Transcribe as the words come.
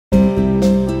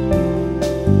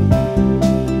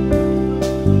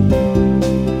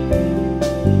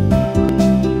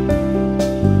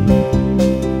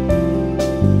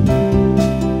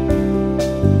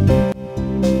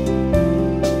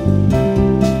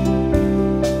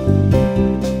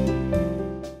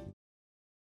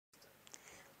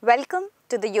Welcome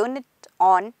to the unit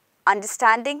on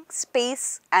Understanding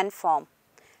Space and Form.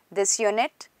 This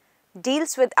unit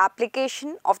deals with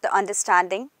application of the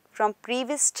understanding from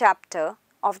previous chapter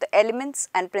of the elements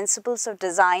and principles of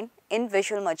design in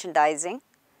visual merchandising.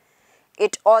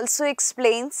 It also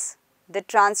explains the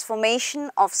transformation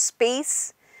of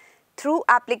space through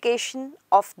application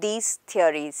of these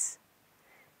theories.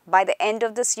 By the end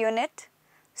of this unit,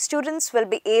 students will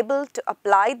be able to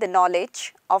apply the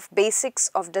knowledge of basics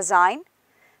of design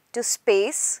to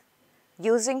space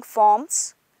using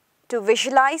forms to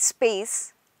visualize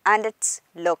space and its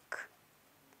look.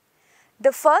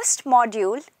 The first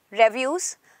module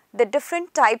reviews the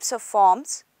different types of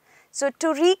forms. So to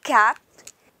recap,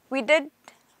 we did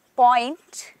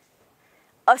point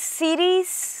a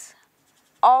series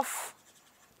of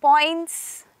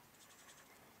points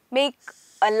make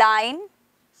a line,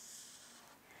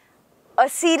 a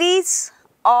series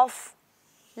of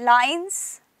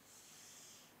lines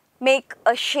make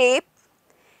a shape,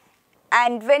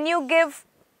 and when you give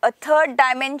a third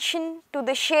dimension to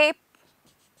the shape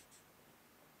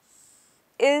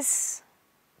is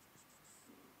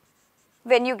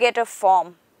when you get a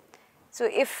form. So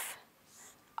if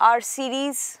our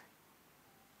series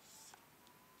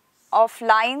of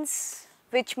lines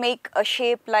which make a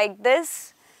shape like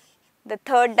this, the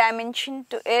third dimension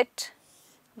to it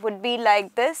would be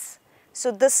like this. So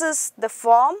this is the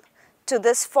form. To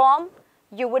this form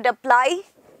you would apply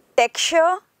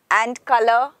texture and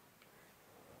color,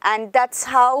 and that's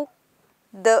how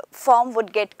the form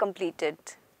would get completed.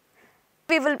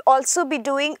 We will also be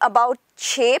doing about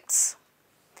shapes,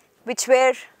 which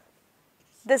where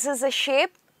this is a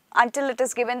shape until it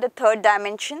is given the third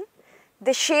dimension.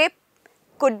 The shape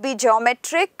could be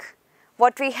geometric.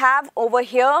 What we have over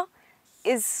here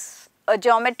is a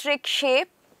geometric shape,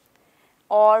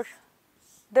 or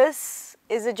this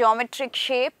is a geometric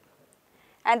shape,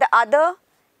 and the other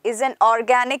is an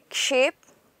organic shape.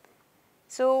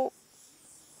 So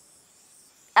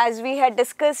as we had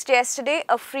discussed yesterday,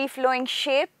 a free-flowing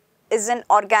shape is an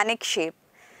organic shape.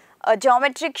 A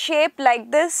geometric shape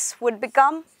like this would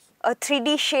become a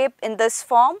 3D shape in this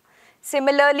form.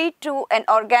 Similarly to an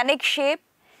organic shape,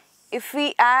 if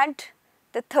we add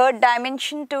the third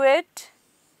dimension to it,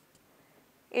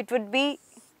 it would be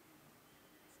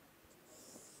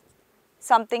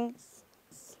something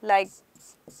like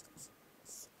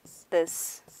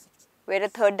this, where a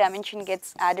third dimension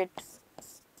gets added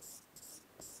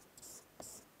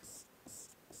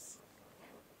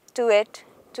to it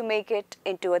to make it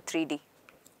into a 3D.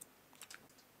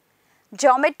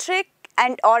 Geometric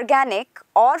and organic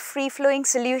or free-flowing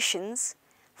solutions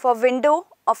for window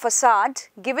or facade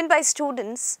given by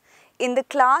students in the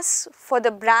class for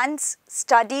the brands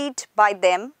studied by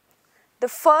them. The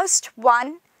first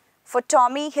one for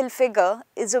Tommy Hilfiger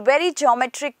is a very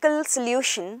geometrical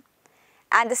solution,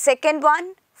 and the second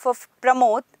one for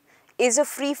Pramod is a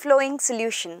free-flowing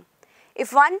solution.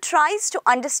 If one tries to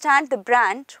understand the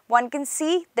brand, one can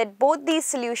see that both these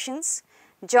solutions,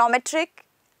 geometric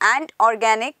and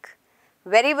organic,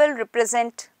 very well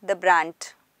represent the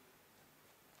brand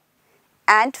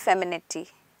and femininity.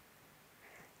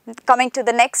 Coming to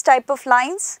the next type of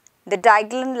lines, the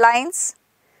diagonal lines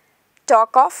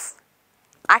talk of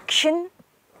action,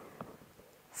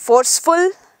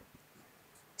 forceful,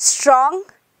 strong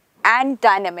and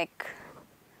dynamic.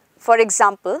 For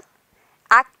example,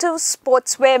 active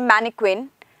sportswear mannequin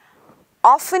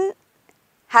often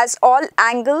has all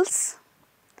angles.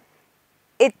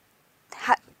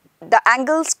 The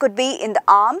angles could be in the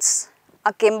arms,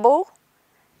 akimbo,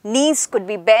 knees could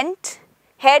be bent,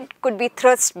 head could be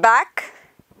thrust back,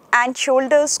 and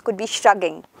shoulders could be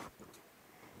shrugging.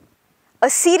 A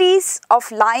series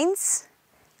of lines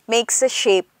makes a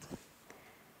shape.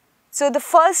 So the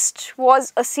first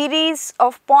was a series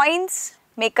of points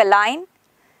make a line.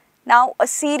 Now a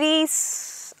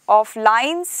series of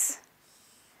lines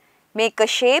make a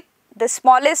shape. The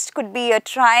smallest could be a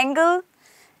triangle,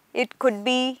 it could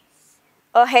be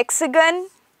a hexagon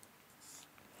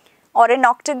or an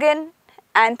octagon,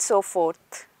 and so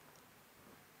forth.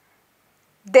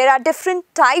 There are different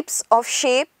types of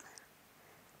shape,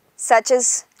 such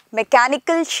as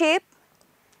mechanical shape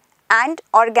and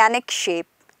organic shape.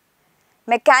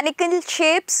 Mechanical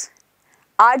shapes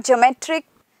are geometric.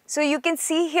 So you can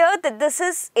see here that this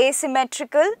is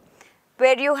asymmetrical,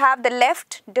 where you have the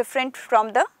left different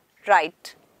from the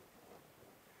right.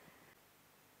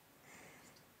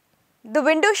 The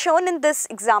window shown in this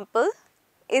example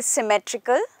is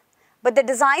symmetrical, but the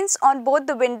designs on both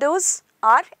the windows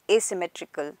are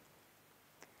asymmetrical.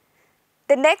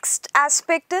 The next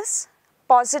aspect is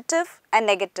positive and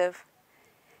negative.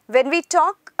 When we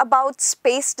talk about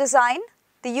space design,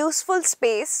 the useful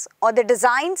space or the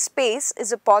design space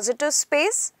is a positive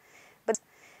space, but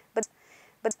but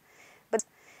but but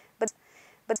but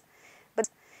but but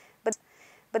but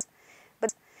but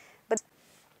but but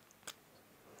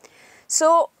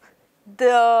so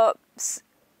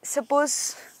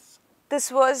suppose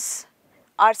this was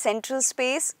our central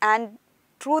space, and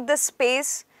through this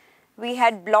space we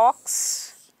had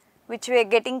blocks which were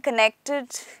getting connected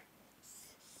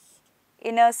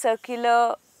in a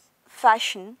circular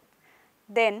fashion.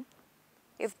 Then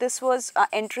if this was our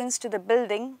entrance to the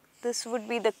building, this would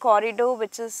be the corridor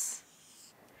which is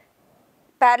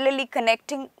parallelly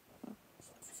connecting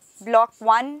block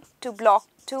 1 to block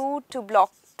 2 to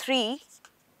block 3.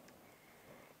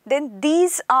 Then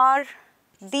these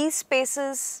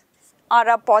spaces are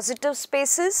our positive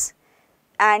spaces,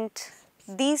 and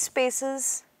these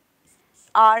spaces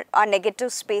are our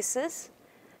negative spaces.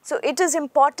 So it is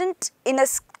important in a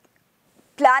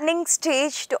planning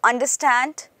stage to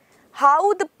understand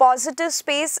how the positive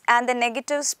space and the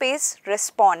negative space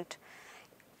respond.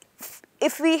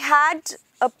 If we had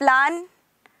a plan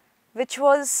which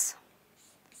was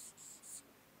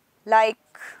like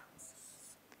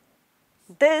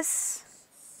this,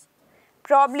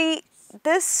 probably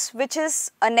this, which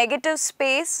is a negative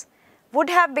space,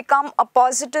 would have become a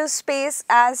positive space,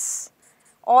 as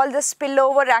all the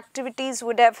spillover activities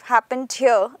would have happened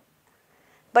here.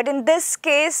 But in this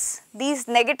case, these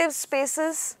negative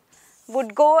spaces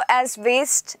would go as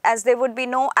waste, as there would be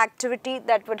no activity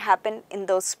that would happen in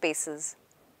those spaces.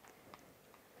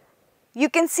 You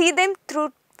can see them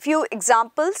through few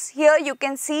examples. Here you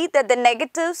can see that the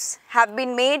negatives have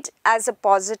been made as a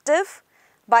positive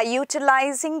by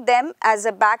utilizing them as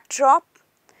a backdrop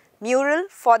mural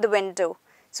for the window.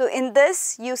 So in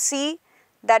this you see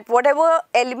that whatever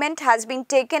element has been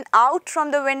taken out from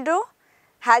the window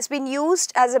has been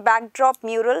used as a backdrop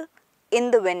mural in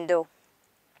the window.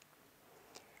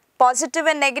 Positive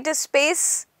and negative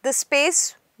space, the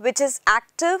space which is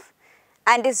active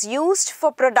and is used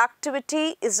for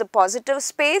productivity is a positive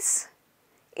space.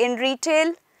 In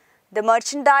retail, the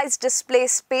merchandise display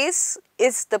space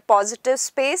is the positive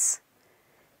space.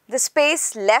 The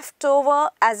space left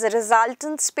over as a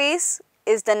resultant space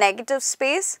is the negative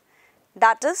space,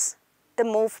 that is the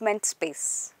movement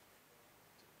space.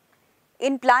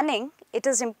 In planning, it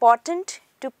is important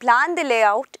to plan the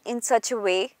layout in such a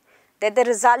way that the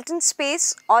resultant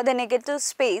space or the negative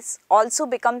space also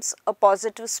becomes a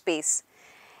positive space.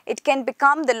 It can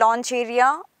become the launch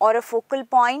area or a focal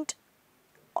point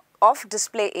of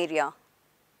display area.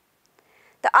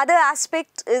 The other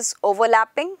aspect is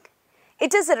overlapping.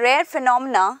 It is a rare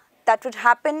phenomena that would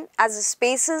happen as the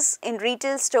spaces in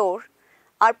retail store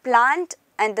are planned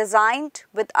and designed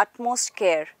with utmost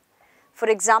care. For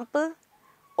example,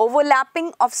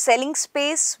 overlapping of selling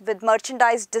space with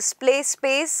merchandise display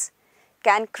space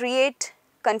can create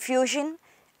confusion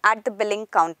at the billing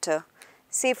counter.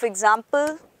 Say for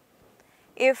example,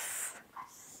 if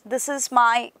this is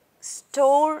my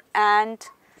store and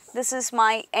this is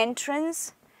my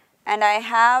entrance, and I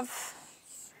have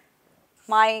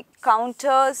my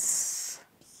counters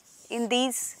in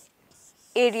these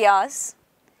areas.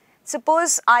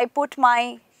 Suppose I put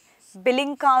my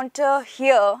billing counter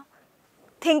here,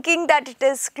 thinking that it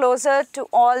is closer to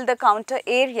all the counter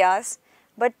areas,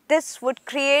 but this would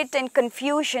create a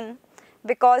confusion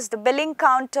because the billing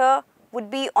counter would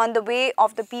be on the way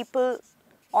of the people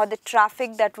or the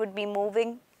traffic that would be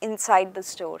moving inside the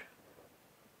store.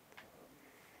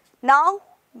 Now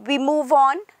we move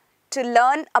on to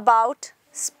learn about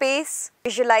space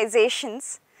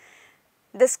visualizations.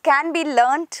 This can be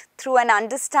learnt through an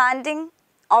understanding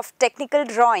of technical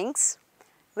drawings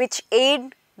which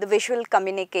aid the visual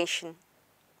communication.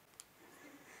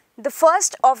 The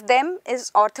first of them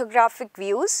is orthographic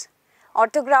views.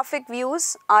 Orthographic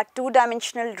views are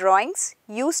two-dimensional drawings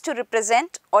used to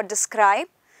represent or describe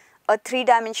a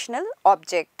three-dimensional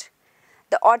object.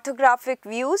 The orthographic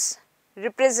views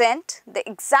represent the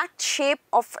exact shape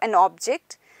of an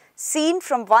object seen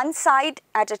from one side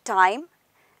at a time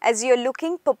as you are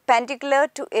looking perpendicular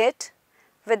to it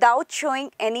without showing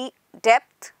any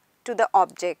depth to the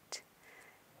object.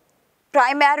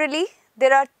 Primarily,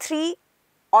 there are three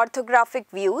orthographic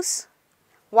views.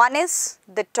 One is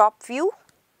the top view,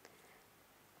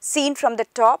 seen from the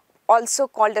top, also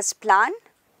called as plan.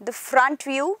 The front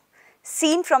view,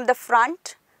 seen from the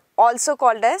front, also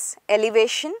called as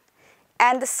elevation.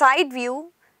 And the side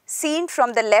view, seen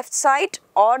from the left side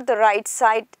or the right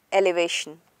side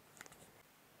elevation.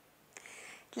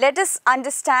 Let us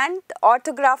understand the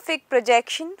orthographic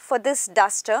projection for this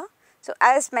duster. So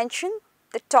as mentioned,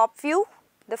 the top view,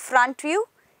 the front view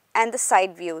and the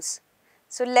side views.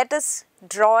 So let us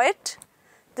draw it.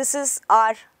 This is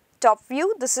our top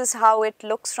view. This is how it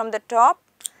looks from the top.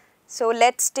 So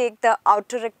let's take the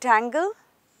outer rectangle.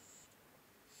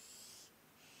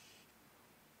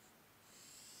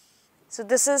 So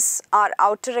this is our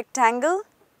outer rectangle.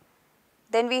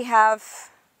 Then we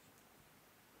have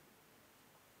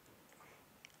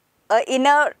an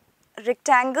inner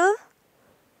rectangle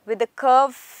with a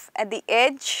curve at the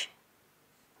edge.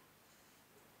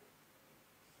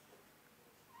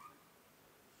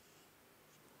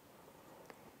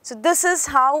 So this is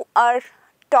how our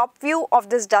top view of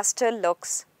this duster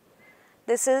looks.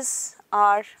 This is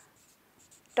our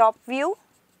top view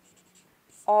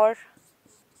or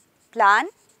plan.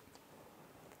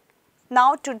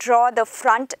 Now to draw the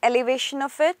front elevation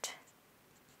of it,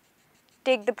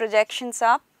 take the projections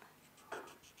up.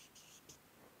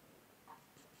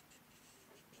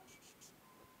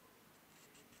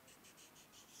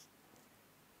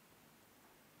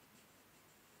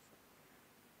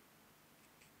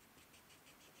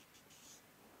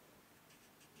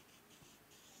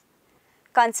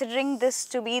 Considering this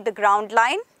to be the ground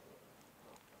line,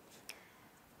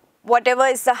 whatever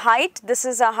is the height, this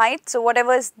is a height. So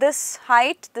whatever is this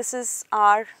height, this is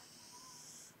our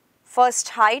first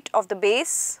height of the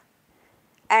base,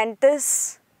 and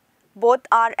this both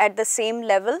are at the same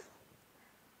level.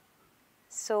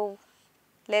 So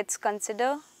let's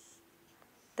consider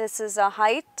this is a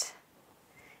height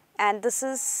and this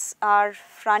is our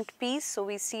front piece. So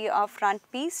we see our front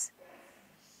piece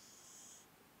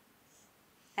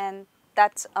and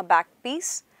that's a back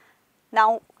piece.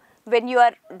 Now when you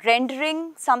are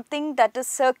rendering something that is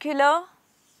circular,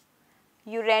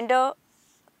 you render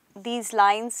these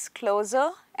lines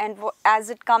closer, and as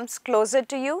it comes closer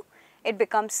to you, it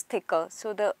becomes thicker.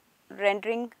 So the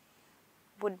rendering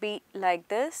would be like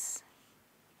this.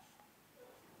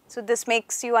 So this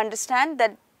makes you understand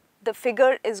that the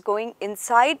figure is going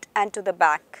inside and to the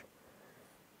back.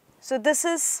 So this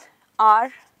is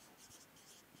our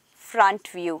front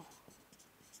view.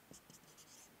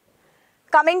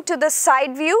 Coming to the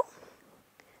side view,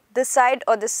 this side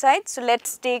or this side. So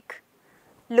let's take,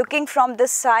 looking from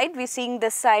this side, we are seeing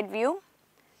this side view.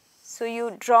 So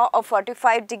you draw a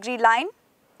 45-degree line,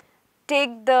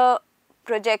 take the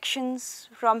projections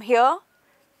from here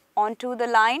onto the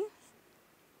line,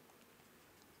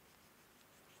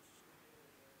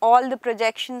 all the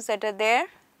projections that are there,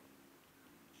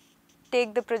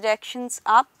 take the projections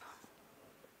up,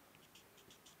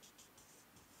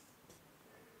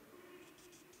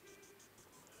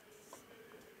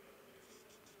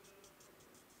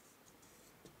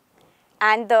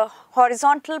 and the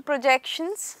horizontal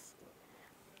projections,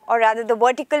 or rather the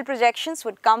vertical projections,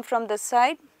 would come from this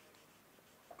side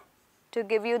to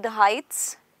give you the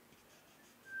heights.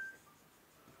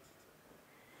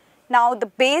 Now the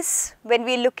base, when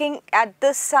we are looking at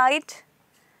this side,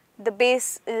 the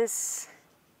base is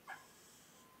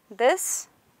this.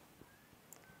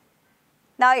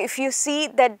 Now if you see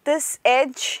that this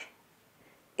edge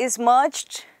is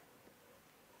merged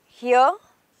here,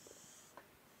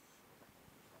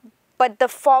 but the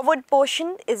forward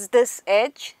portion is this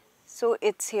edge, so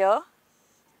it's here,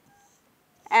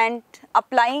 and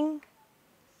applying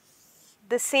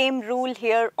the same rule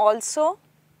here also,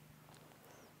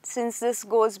 since this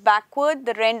goes backward,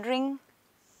 the rendering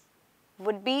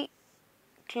would be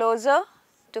closer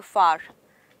to far.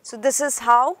 So this is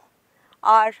how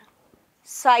our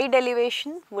side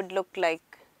elevation would look like.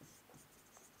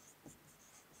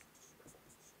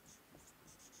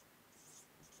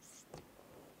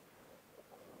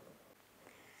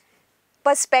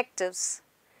 Perspectives.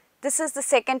 This is the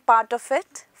second part of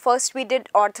it. First we did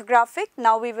orthographic,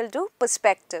 now we will do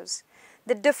perspectives.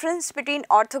 The difference between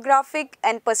orthographic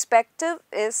and perspective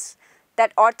is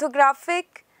that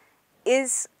orthographic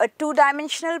is a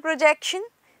two-dimensional projection.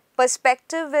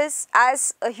 Perspective is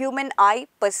as a human eye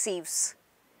perceives.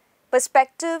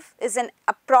 Perspective is an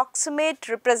approximate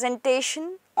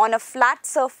representation on a flat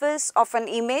surface of an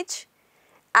image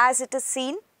as it is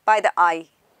seen by the eye.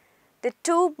 The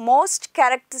two most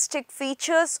characteristic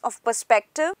features of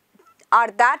perspective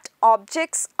are that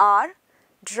objects are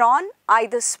drawn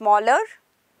either smaller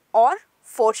or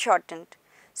foreshortened.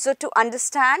 So to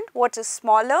understand what is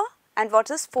smaller and what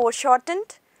is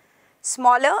foreshortened,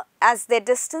 smaller as their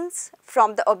distance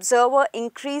from the observer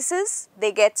increases,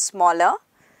 they get smaller.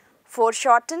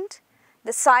 Foreshortened,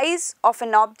 the size of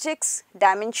an object's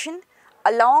dimension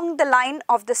along the line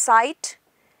of the sight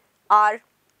are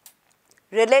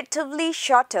relatively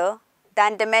shorter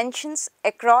than dimensions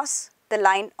across the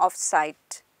line of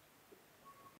sight.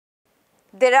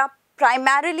 There are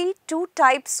primarily two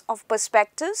types of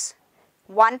perspectives,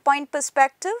 1-point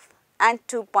perspective and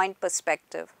 2-point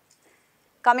perspective.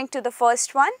 Coming to the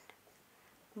first one,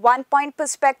 1-point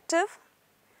perspective.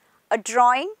 A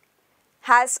drawing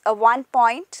has a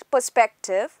 1-point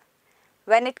perspective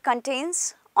when it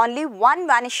contains only one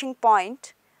vanishing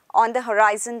point on the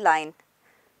horizon line.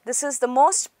 This is the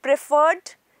most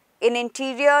preferred in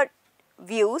interior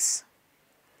views.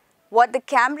 What the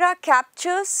camera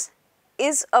captures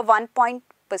is a 1-point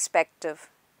perspective.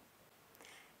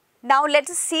 Now let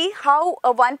us see how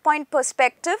a 1-point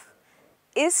perspective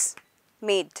is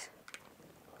made.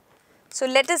 So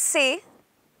let us say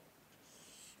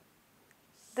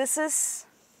this is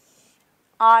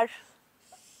our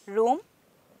room.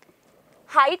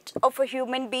 Height of a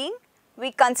human being,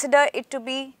 we consider it to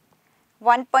be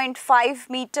 1.5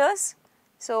 meters.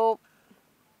 So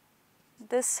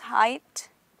this height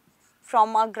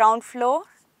from our ground floor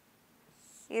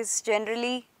is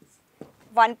generally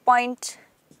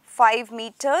 1.5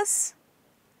 meters.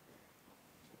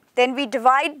 Then we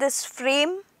divide this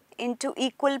frame into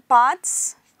equal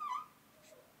parts.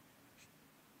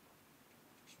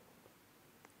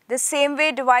 The same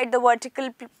way divide the vertical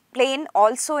plane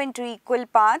also into equal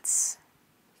parts.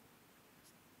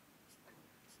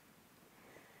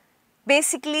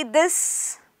 Basically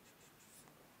this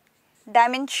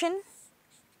dimension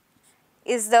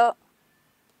is the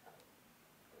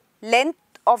length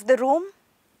of the room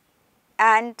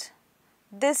and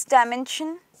this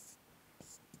dimension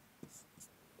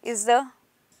is the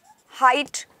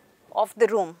height of the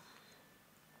room.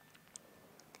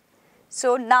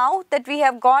 So now that we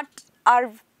have got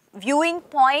our viewing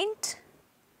point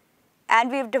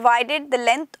and we have divided the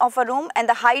length of a room and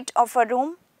the height of a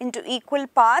room into equal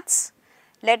parts,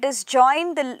 let us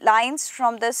join the lines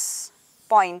from this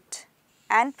point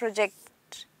and project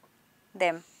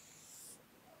them.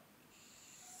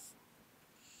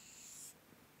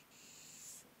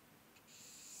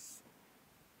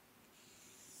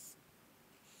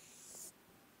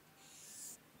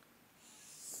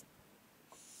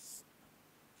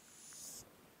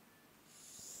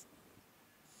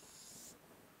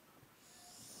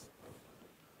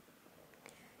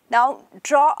 Now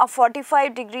draw a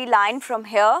 45-degree line from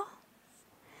here,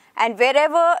 and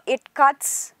wherever it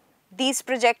cuts these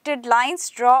projected lines,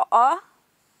 draw a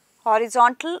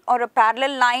horizontal or a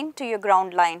parallel line to your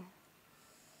ground line.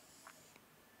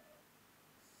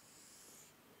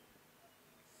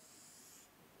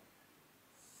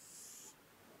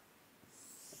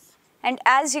 And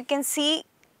as you can see,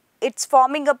 it's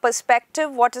forming a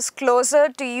perspective. What is closer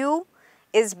to you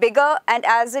is bigger, and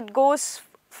as it goes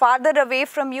farther away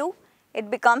from you, it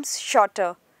becomes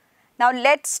shorter. Now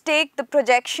let's take the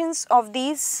projections of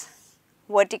these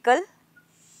vertical.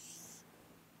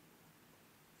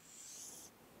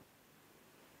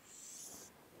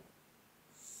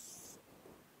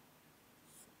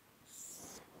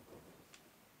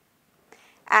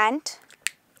 And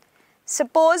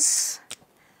suppose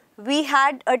we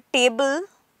had a table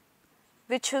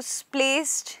which was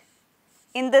placed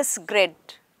in this grid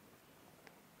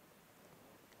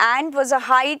and was a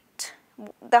height,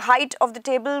 the height of the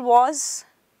table was,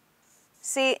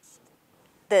 say,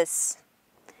 this.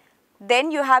 Then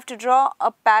you have to draw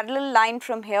a parallel line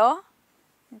from here,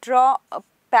 draw a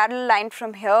parallel line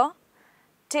from here,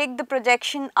 take the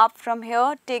projection up from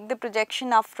here, take the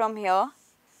projection up from here.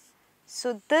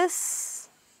 So this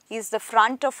is the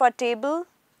front of our table,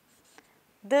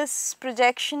 this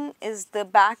projection is the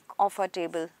back of our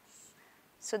table.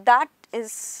 So that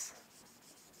is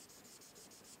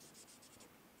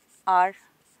our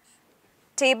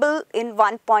table in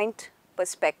 1-point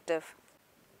perspective.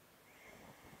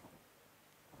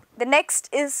 The next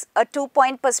is a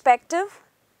 2-point perspective.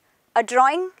 A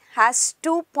drawing has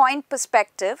 2-point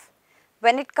perspective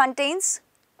when it contains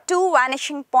two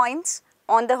vanishing points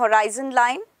on the horizon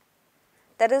line,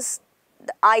 that is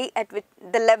the eye at which,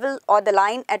 the level or the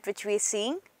line at which we are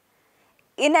seeing.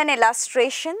 In an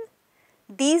illustration,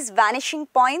 these vanishing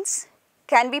points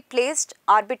can be placed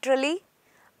arbitrarily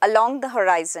along the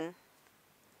horizon.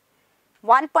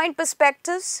 1-point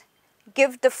perspectives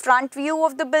give the front view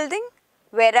of the building,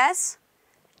 whereas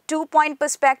 2-point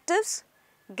perspectives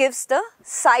gives the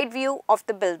side view of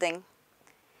the building.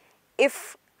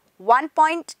 If 1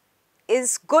 point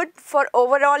is good for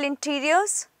overall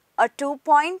interiors, a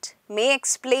 2-point may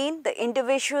explain the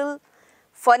individual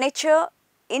furniture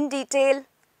in detail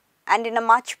and in a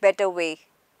much better way.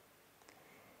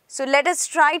 So let us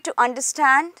try to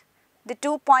understand the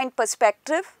 2-point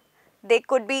perspective. They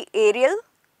could be aerial,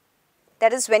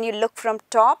 that is when you look from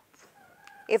top.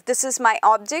 If this is my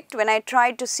object, when I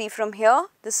try to see from here,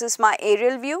 this is my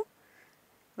aerial view.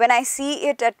 When I see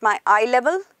it at my eye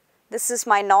level, this is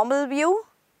my normal view,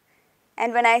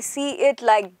 and when I see it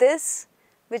like this,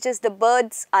 which is the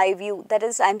bird's eye view, that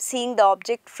is, I am seeing the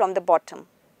object from the bottom.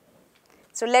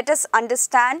 So let us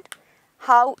understand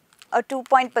how a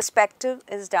two-point perspective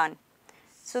is done.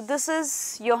 So this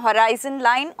is your horizon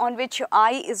line on which your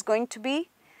eye is going to be.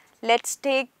 Let's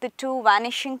take the two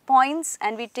vanishing points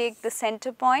and we take the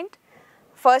center point.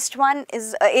 First one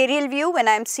is an aerial view when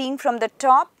I am seeing from the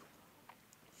top.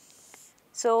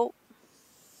 So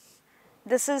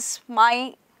this is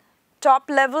my top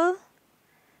level,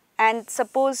 and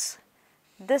suppose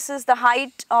this is the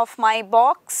height of my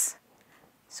box.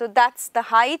 So that's the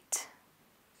height,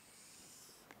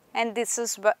 and this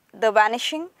is the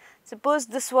vanishing. Suppose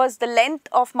this was the length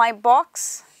of my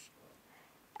box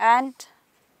and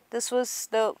this was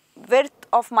the width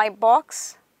of my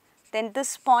box, then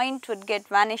this point would get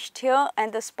vanished here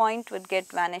and this point would get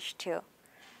vanished here.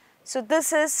 So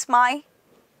this is my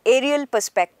aerial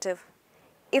perspective.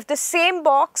 If the same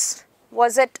box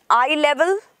was at eye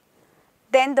level,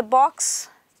 then the box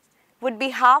would be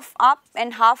half up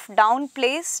and half down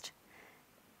placed.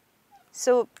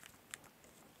 So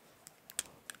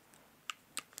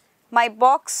my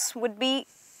box would be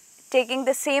taking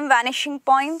the same vanishing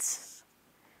points,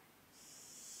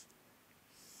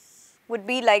 would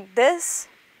be like this,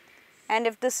 and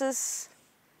if this is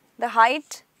the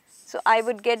height, so I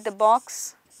would get the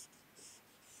box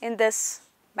in this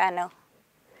manner.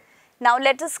 Now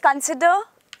let us consider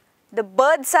the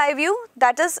bird's eye view,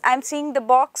 that is, I am seeing the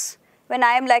box when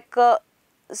I am like,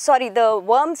 the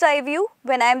worm's eye view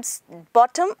when I am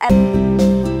bottom and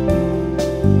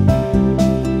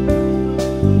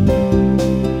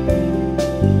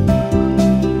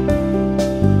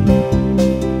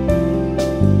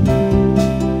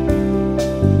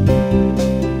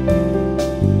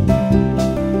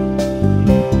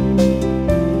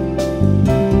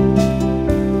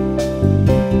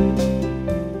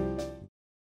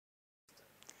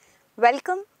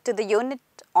Welcome to the unit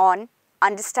on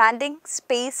Understanding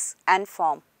Space and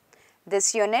Form.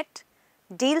 This unit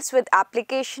deals with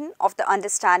application of the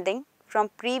understanding from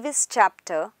previous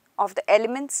chapter of the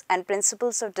elements and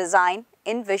principles of design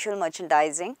in visual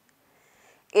merchandising.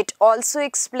 It also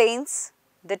explains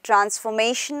the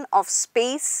transformation of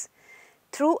space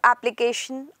through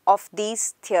application of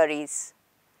these theories.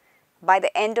 By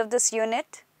the end of this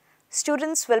unit,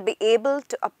 students will be able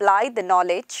to apply the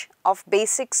knowledge of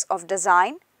basics of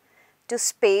design to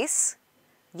space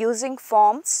using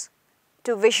forms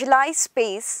to visualize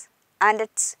space and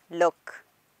its look.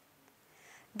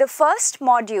 The first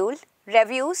module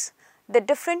reviews the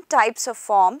different types of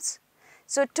forms.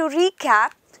 So to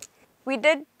recap, we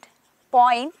did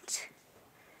point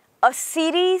a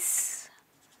series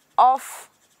of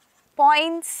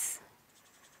points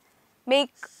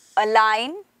make a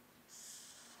line,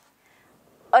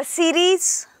 a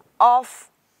series of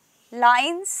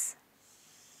lines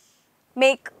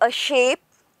make a shape,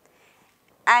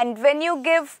 and when you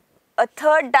give a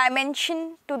third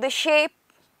dimension to the shape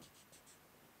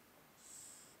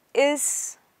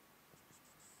is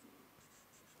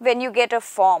when you get a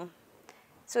form.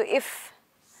 So if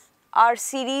our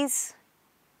series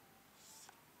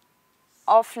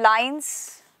of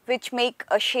lines which make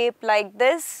a shape like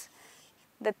this,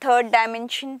 the third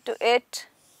dimension to it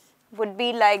would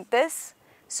be like this.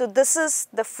 So this is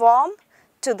the form.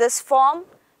 To this form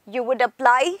you would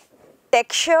apply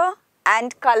texture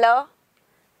and color,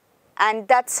 and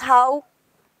that's how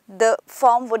the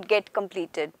form would get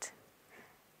completed.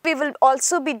 We will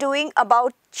also be doing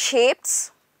about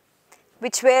shapes,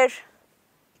 which where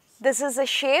this is a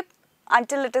shape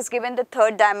until it is given the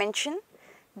third dimension.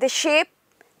 The shape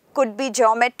could be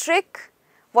geometric.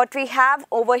 What we have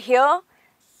over here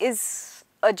is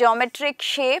a geometric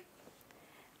shape,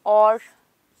 or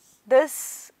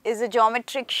this is a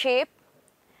geometric shape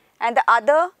and the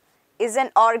other is an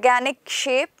organic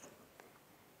shape.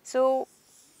 So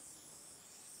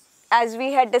as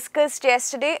we had discussed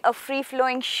yesterday, a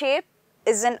free-flowing shape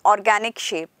is an organic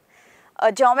shape.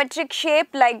 A geometric shape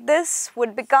like this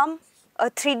would become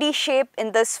a 3D shape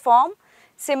in this form.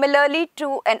 Similarly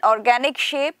to an organic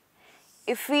shape,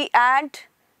 if we add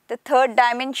the third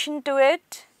dimension to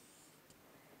it,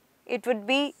 it would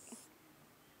be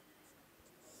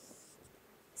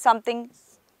something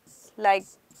like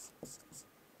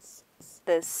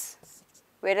this,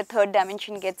 where a third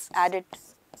dimension gets added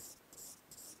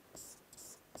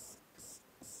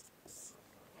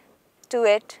to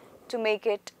it to make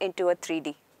it into a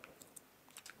 3D.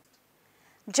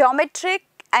 Geometric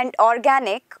and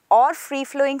organic or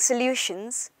free-flowing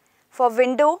solutions for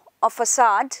window or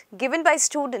facade given by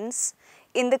students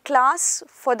in the class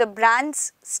for the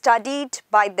brands studied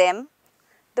by them.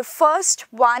 The first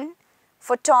one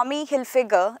for Tommy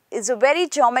Hilfiger is a very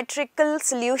geometrical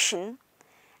solution,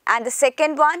 and the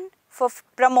second one for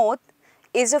Pramod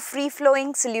is a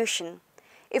free-flowing solution.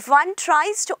 If one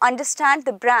tries to understand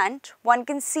the brand, one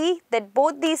can see that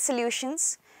both these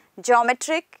solutions,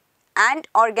 geometric and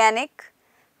organic,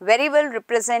 very well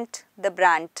represent the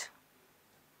brand.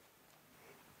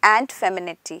 And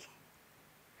femininity.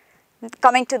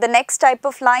 Coming to the next type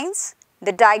of lines,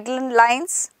 the diagonal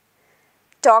lines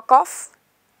talk of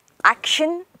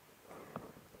action,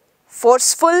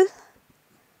 forceful,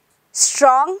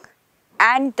 strong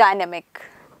and dynamic.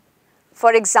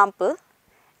 For example,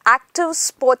 active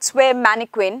sportswear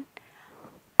mannequin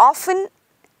often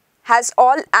has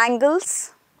all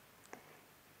angles.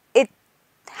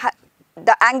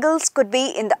 The angles could be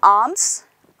in the arms,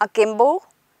 akimbo,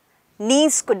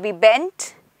 knees could be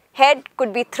bent, head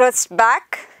could be thrust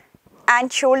back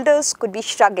and shoulders could be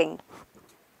shrugging.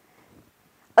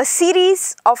 A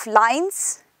series of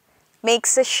lines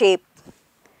makes a shape.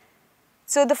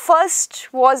 So the first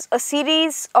was a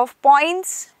series of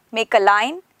points make a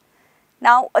line.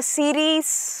 Now a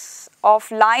series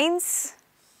of lines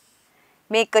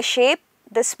make a shape.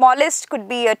 The smallest could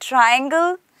be a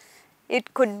triangle,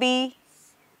 it could be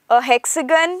a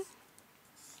hexagon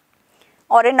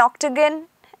or an octagon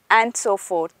and so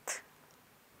forth.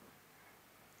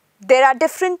 There are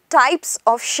different types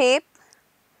of shape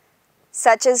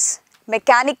such as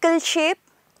mechanical shape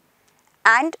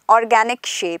and organic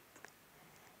shape.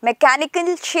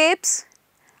 Mechanical shapes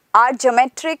are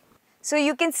geometric. So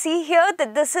you can see here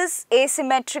that this is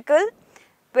asymmetrical,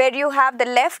 where you have the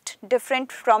left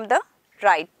different from the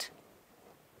right.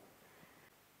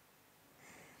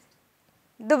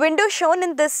 The window shown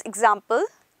in this example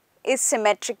is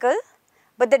symmetrical,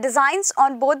 but the designs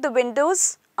on both the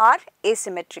windows are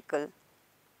asymmetrical.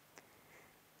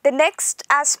 The next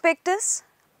aspect is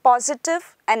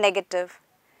positive and negative.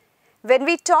 When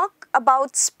we talk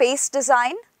about space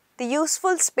design, the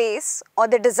useful space or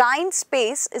the design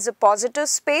space is a positive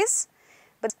space,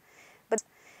 but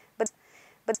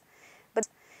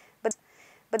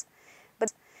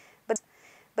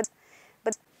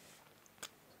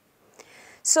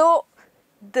so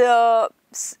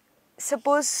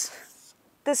suppose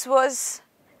this was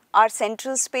our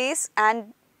central space,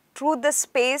 and through this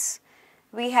space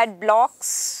we had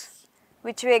blocks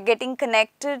which were getting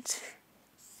connected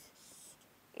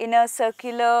in a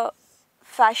circular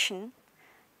fashion.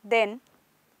 Then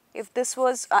if this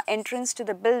was our entrance to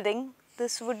the building,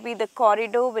 this would be the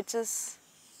corridor which is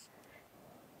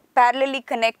parallelly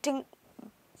connecting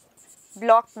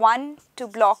block 1 to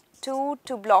block 2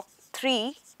 to block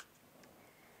 3.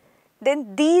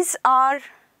 Then these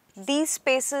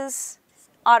spaces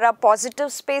are our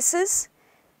positive spaces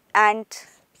and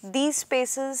these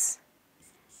spaces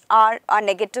are our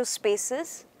negative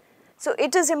spaces. So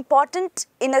it is important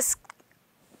in a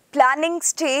planning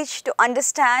stage to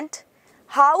understand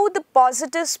how the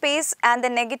positive space and the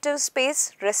negative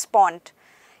space respond.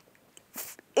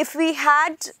 If we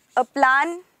had a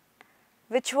plan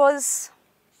which was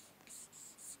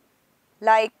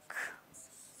like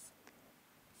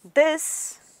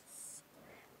this,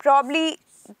 probably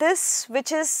this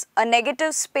which is a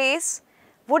negative space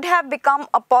would have become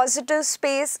a positive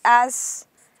space, as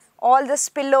all the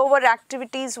spillover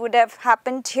activities would have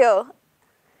happened here.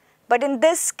 But in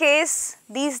this case,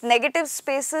 these negative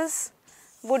spaces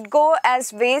would go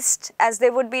as waste, as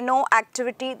there would be no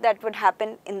activity that would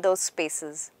happen in those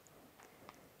spaces.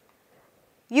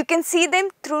 You can see them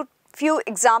through few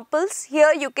examples.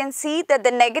 Here you can see that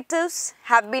the negatives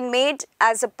have been made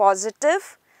as a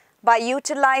positive by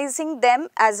utilizing them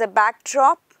as a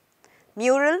backdrop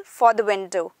mural for the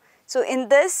window. So in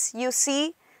this you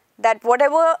see that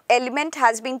whatever element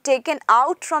has been taken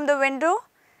out from the window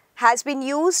has been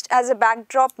used as a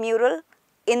backdrop mural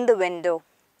in the window.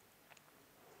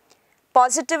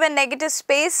 Positive and negative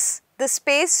space, the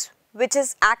space which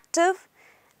is active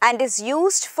and is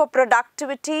used for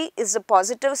productivity is a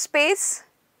positive space.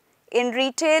 In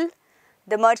retail,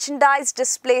 the merchandise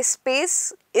display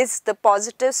space is the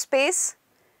positive space.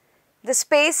 The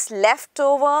space left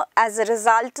over as a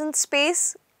resultant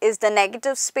space is the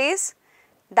negative space,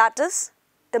 that is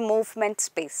the movement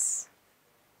space.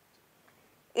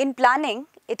 In planning,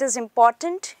 it is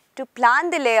important to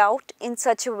plan the layout in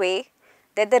such a way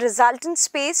that the resultant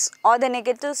space or the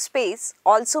negative space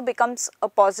also becomes a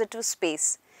positive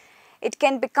space. It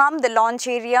can become the launch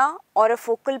area or a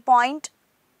focal point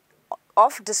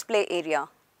of display area.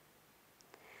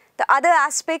 The other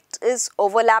aspect is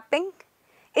overlapping.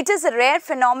 It is a rare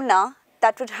phenomena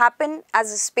that would happen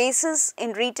as the spaces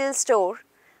in retail store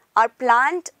are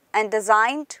planned and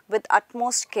designed with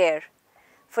utmost care.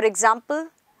 For example,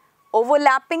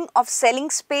 overlapping of selling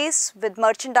space with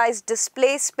merchandise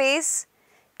display space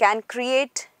can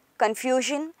create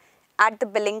confusion at the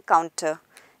billing counter.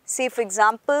 Say for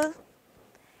example,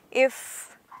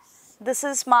 if this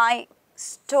is my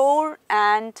store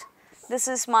and this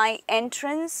is my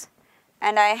entrance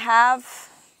and I have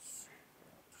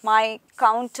my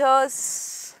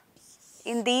counters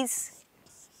in these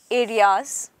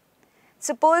areas.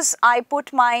 Suppose I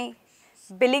put my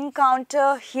billing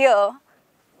counter here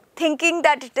thinking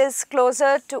that it is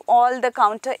closer to all the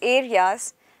counter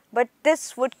areas, but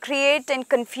this would create a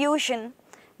confusion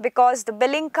because the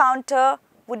billing counter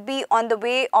would be on the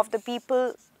way of the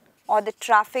people or the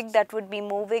traffic that would be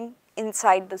moving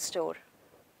inside the store.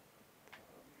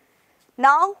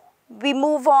 Now we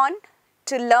move on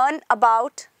to learn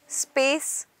about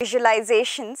space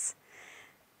visualizations.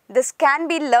 This can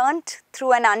be learnt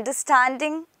through an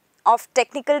understanding of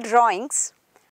technical drawings.